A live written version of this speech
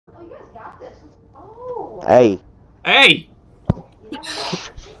Hey. Hey!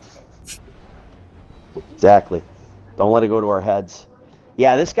 Exactly. Don't let it go to our heads.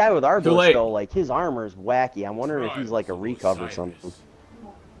 Yeah, this guy with Too Arbalest, late. though, like, his armor is wacky. I'm wondering if he's, like, a recov or something.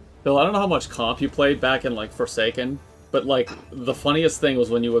 Bill, I don't know how much comp you played back in, like, Forsaken, but, like, the funniest thing was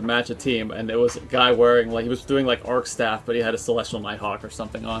when you would match a team, and there was a guy wearing, like, he was doing, like, Arc Staff, but he had a Celestial Nighthawk or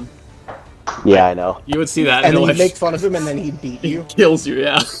something on. Yeah, I know. You would see that, and then like, you make fun of him, and then he'd beat you. He kills you,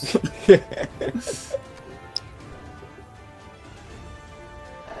 yeah.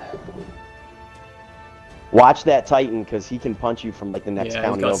 Watch that Titan, because he can punch you from, like, the next Yeah,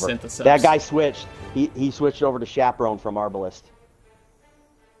 county over. Synthesis. That guy switched. He switched over to Chaperone from Arbalest.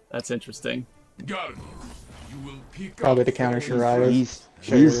 That's interesting. Probably to counter Shiraiya.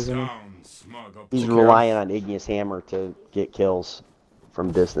 He's relying on Igneous Hammer to get kills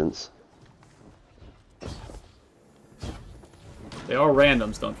from distance. They are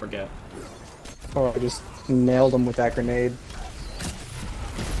randoms, don't forget. Oh, I just nailed him with that grenade.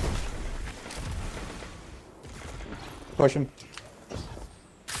 Push him.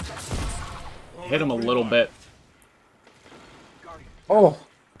 Hit him a little bit. Oh,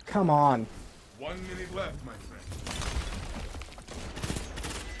 come on. 1 minute left, my friend.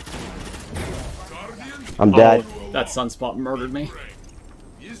 I'm dead. Oh, that Sunspot murdered me.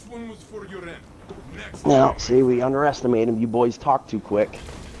 This one was for your end. Next Now, see, we underestimate him. You boys talk too quick.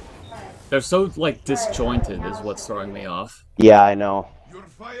 They're so, like, disjointed is what's throwing me off. Yeah, I know. Your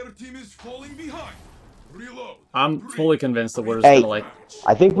fire team is falling behind. Reload. I'm fully convinced that we're just gonna, like...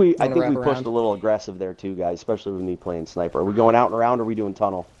 I think we pushed around. a little aggressive there too, guys, especially with me playing sniper. Are we going out and around, or are we doing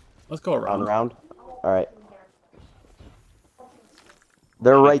tunnel? Let's go around. Around? All right.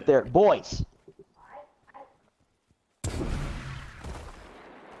 They're right there. Boys!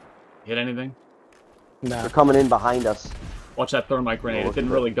 Hit anything? Nah. They're coming in behind us. Watch that thermite grenade. It didn't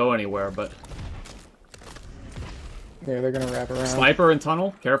really go anywhere, but... Yeah, they're gonna wrap around. Sniper in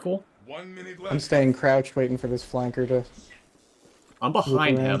tunnel. Careful. 1 minute left. I'm staying crouched, waiting for this flanker to... I'm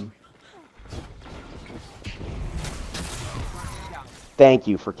behind around. him. Thank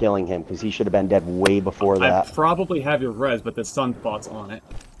you for killing him, because he should have been dead way before that. I probably have your res, but the Sunspot's on it.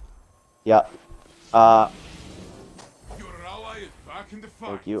 Yeah. Your ally is back in the fight.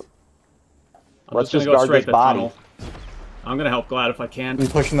 Thank you. I'm Let's just just gonna go guard straight this to body. tunnel. I'm gonna help Glad if I can. I'm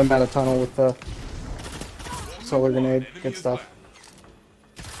pushing them out of tunnel with the solar grenade. Good stuff.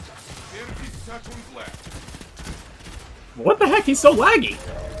 30 seconds left. What the heck? He's so laggy!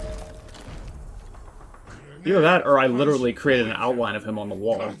 Either that, or I literally created an outline of him on the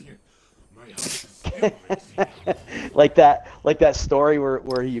wall. like that story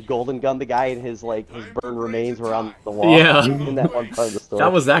where you golden gunned the guy and his burned remains were on the wall. Yeah. In that one part of the story.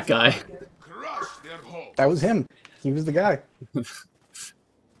 That was that guy. That was him. He was the guy.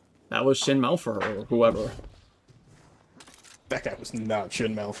 That was Shin Malphur or whoever. That guy was not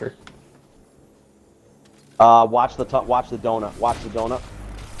Shin Malphur. Watch the donut. Watch the donut.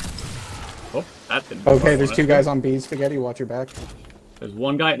 Oh, that didn't Okay, work there's on two it. guys on B. Spaghetti, watch your back. There's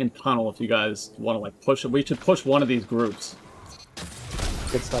one guy in tunnel if you guys want to, like, push it. We should push one of these groups.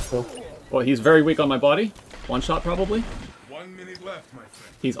 Good stuff, Phil. Well, he's very weak on my body. One shot, probably. 1 minute left, my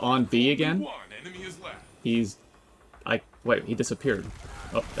friend. He's on B again. One enemy is left. He's... Wait, he disappeared.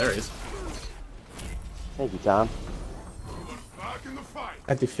 Oh, there he is. Thank you, Tom. You are back in the fight.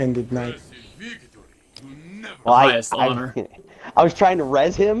 I defended Knight. This is victory. You never. Well, Highest honor. I was trying to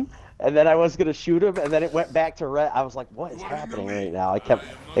res him, and then I was gonna shoot him, and then it went back to res. I was like, "What is happening right now?" I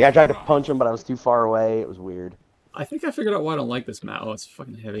tried to punch him, but I was too far away. It was weird. I think I figured out why I don't like this map. Oh, it's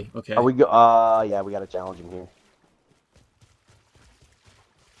fucking heavy. Okay. Are we yeah, we got to challenge him here.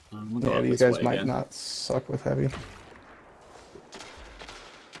 We'll go Yeah, up these this guys way might again. not suck with heavy.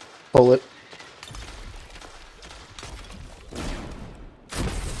 Pull it.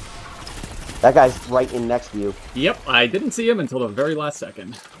 That guy's right in next to you. Yep, I didn't see him until the very last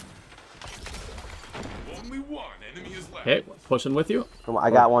second. Only one enemy is left. Hey, pushing with you. Come on,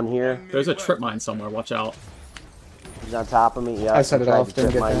 I got one here. There's a trip mine somewhere. Watch out. He's on top of me. Yeah, I set he it tried off, to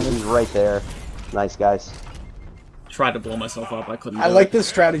didn't trip get mine. damage. He's right there. Nice, guys. Tried to blow myself up. I couldn't. I do like it. this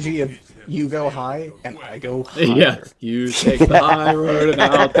strategy of you go high and I go higher. Yeah, you take the high road and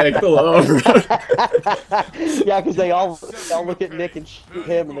I'll take the low road. Yeah, because they all look at Nick and shoot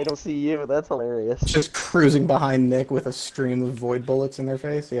him, and they don't see you. That's hilarious. Just cruising behind Nick with a stream of void bullets in their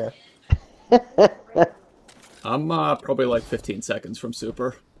face. Yeah. I'm probably like 15 seconds from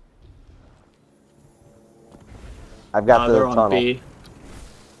super. I've got the They're on tunnel. B.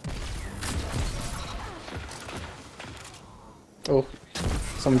 Oh,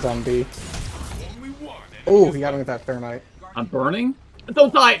 someone's on B. Only one enemy Oh, is he got him with that thermite. I'm burning.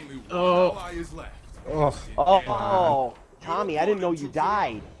 Don't die! Oh. ally is left. Oh, Oh, Tommy, I didn't know you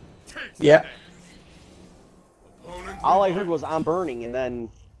died. yeah. Opponent All I heard was I'm burning, and then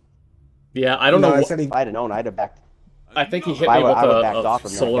Yeah, I don't No, know. I said he. if I'd have known, I'd have backed. I think he If hit me with I would have backed off a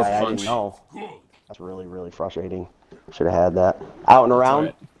from that solar guy. I punch. didn't know. good. That's really, really frustrating. Should have had that. Out and around.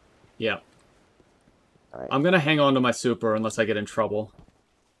 Alright. Yeah. Alright. I'm gonna hang on to my super unless I get in trouble.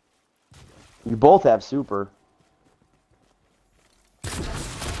 You both have super.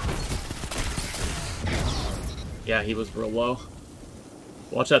 Yeah, he was real low.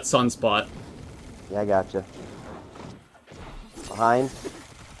 Watch that sunspot. Yeah, I gotcha. Behind.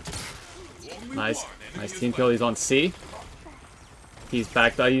 Nice. Nice team kill. He's on C. He's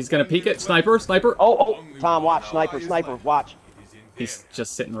back. He's gonna peek it. Sniper, sniper. Oh, Tom, watch. Sniper, watch. He's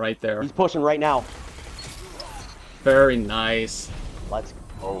just sitting right there. He's pushing right now. Very nice. Let's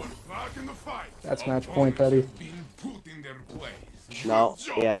go. Back in the fight. That's match point, buddy. Been put in their place. No,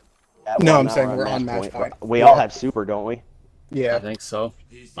 yeah. No, Well, I'm now saying we're on match point. We Yeah. all have super, don't we? I Yeah. think so.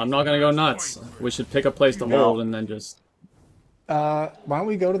 I'm not gonna go nuts. We should pick a place to No. hold and then just. Why don't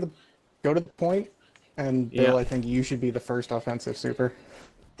we go to the point? And Bill, Yeah. I think you should be the first offensive super.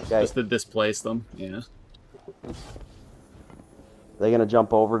 Okay. Just to displace them. Yeah. They gonna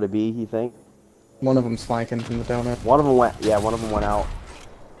jump over to B, you think? One of them's flanking from the donut. One of them went. Yeah, one of them went out.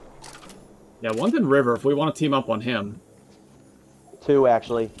 Yeah, one's in River if we want to team up on him. Two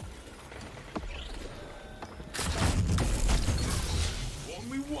actually.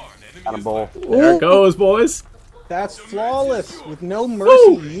 Only one enemy Got them is both. left. There it goes, boys. That's flawless with no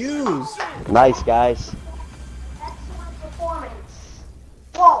mercy used. Nice guys. Excellent performance.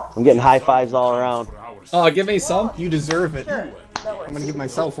 Flawless. I'm getting high fives all around. For our Oh, give me some. You deserve it. Sure. No I'm worries. gonna give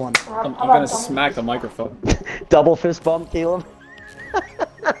myself one. I'm gonna smack the microphone. Double fist bump, Caleb.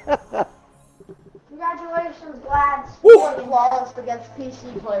 Congratulations, lads. Scored flawless against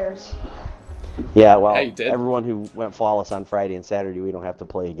PC players. Yeah, well, Yeah, you did. everyone who went flawless on Friday and Saturday, we don't have to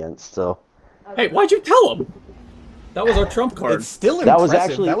play against. So Hey, why'd you tell him? That was our trump card. It's still That impressive. was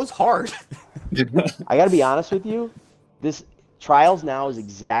actually- That was hard. I got to be honest with you. This trials now is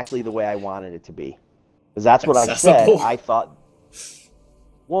exactly the way I wanted it to be, because that's what I said. Accessible. I thought.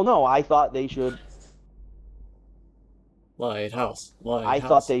 Well, no, I thought they should. Lighthouse. I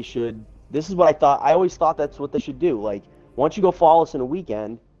thought they should. This is what I thought. I always thought that's what they should do. Like once you go flawless in a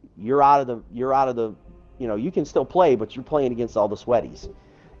weekend, you're out of the. You know, you can still play, but you're playing against all the sweaties.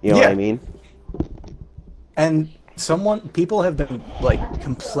 You know what Yeah. I mean? And people have been like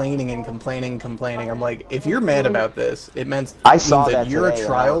complaining. I'm like, if you're mad about this, it means I saw that that you're today, a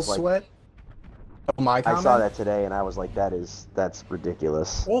and I trial was like- sweat. Oh, my I comment. saw that today, and I was like, that's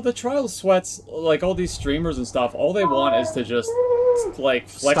ridiculous. Well, the trial sweats, like all these streamers and stuff, all they want is to just like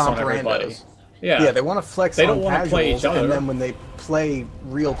flex Stomp on everybody. randos. Yeah. Yeah, they want to flex They on don't wanna play casuals, each other. and then when they play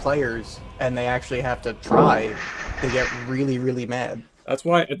real players and they actually have to try, they get really, really mad. That's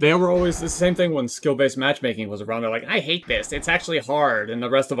why they were always the same thing when skill-based matchmaking was around. They're like, I hate this. It's actually hard. And the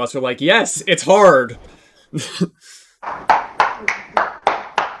rest of us are like, yes, it's hard.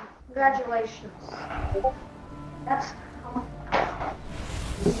 Congratulations. That's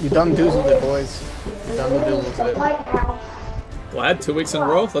You done doozled it, boys. You done doozled it. Lighthouse. Glad 2 weeks in a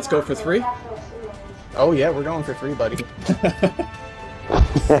row. Let's go for 3. Oh yeah, we're going for 3, buddy.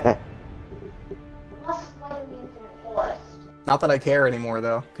 Plus, like in the Infinite Forest. Not that I care anymore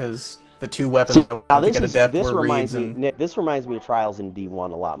though, because the 2 weapons See, I now wanted to this get a is depth this were reminds Reeds me. and Nick, this reminds me of trials in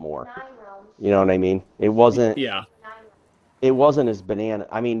D1 a lot more. 9 rounds. You know what I mean? It wasn't. Yeah. 9 rounds. It wasn't as banana.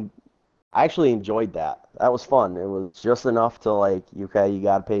 I mean, I actually enjoyed that. That was fun. It was just enough to like, okay, you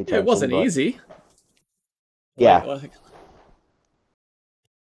gotta pay attention. It wasn't but- easy. Yeah. Like,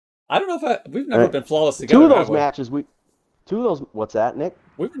 I don't know if we've never been flawless together. Two of those have we? matches, two of those. What's that, Nick?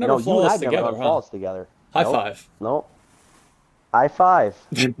 We've never No, you and flawless I've never together, gone huh? flawless together. High Nope. five. No. High five.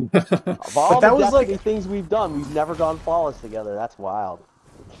 Of all But that the was Destiny like- things we've done, we've never gone flawless together. That's wild.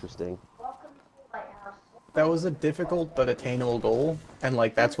 Interesting. Welcome to the Lighthouse. that was a difficult but attainable goal, and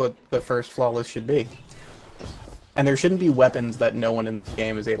like that's what the first flawless should be. And there shouldn't be weapons that no one in the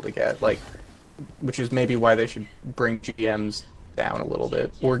game is able to get, like, which is maybe why they should bring GMs down a little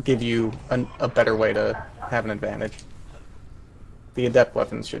bit, or give you a better way to have an advantage. The adept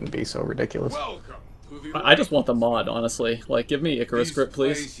weapons shouldn't be so ridiculous. Welcome to the I just want the mod, honestly. Like, give me Icarus grip,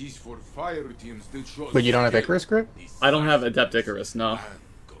 please. This place is for fire teams that show But you don't have skill. Icarus grip? I don't have Adept Icarus, no.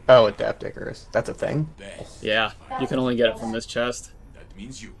 Oh, adept Icarus. That's a thing. Best. Yeah, you can only get it from this chest. That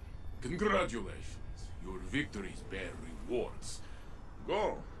means you. Congratulations. Your victories bear rewards.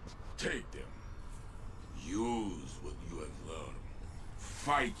 Go. Take them. Use what you have learned.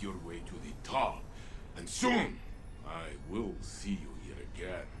 Fight your way to the top. And soon, I will see you here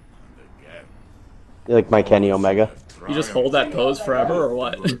again. Like my Kenny Omega. You just hold that pose forever, or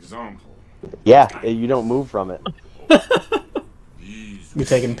what? Yeah, you don't move from it. You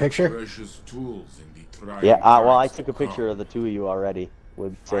taking a picture? Yeah, well, I took a picture of the two of you already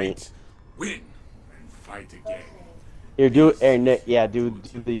with Saint. Win and fight again. Here, do hey, Nick. Yeah, do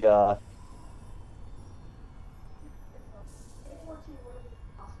the.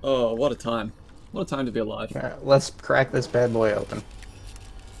 Oh, what a time! What a time to be alive. All right, let's crack this bad boy open.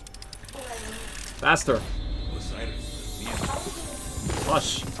 Faster!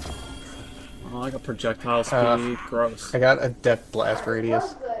 Hush! Oh, I got projectile speed. Gross. I got Adept Blast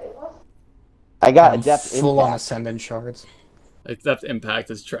Radius. I got I'm Adept full on Impact. Ascendant Shards. Except Impact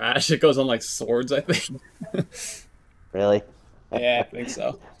is trash. It goes on like swords, I think. Really? Yeah, I think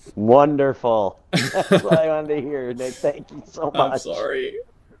so. Wonderful. That's what I wanted to hear, Nick. Thank you so much. I'm sorry.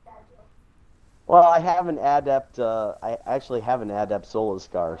 Well, I have an Adept. I actually have an Adept Solar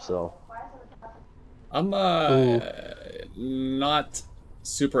Scar, so. I'm not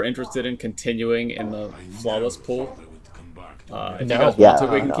super interested in continuing in the flawless pool. If you guys want to,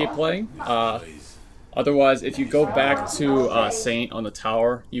 we can keep playing. Otherwise, if you go back to Saint on the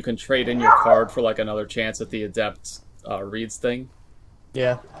tower, you can trade in your card for like another chance at the Adept Reeds thing.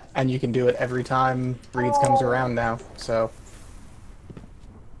 Yeah, and you can do it every time Reeds comes around now, so...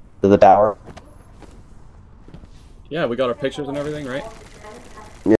 To the tower. Yeah, we got our pictures and everything, right?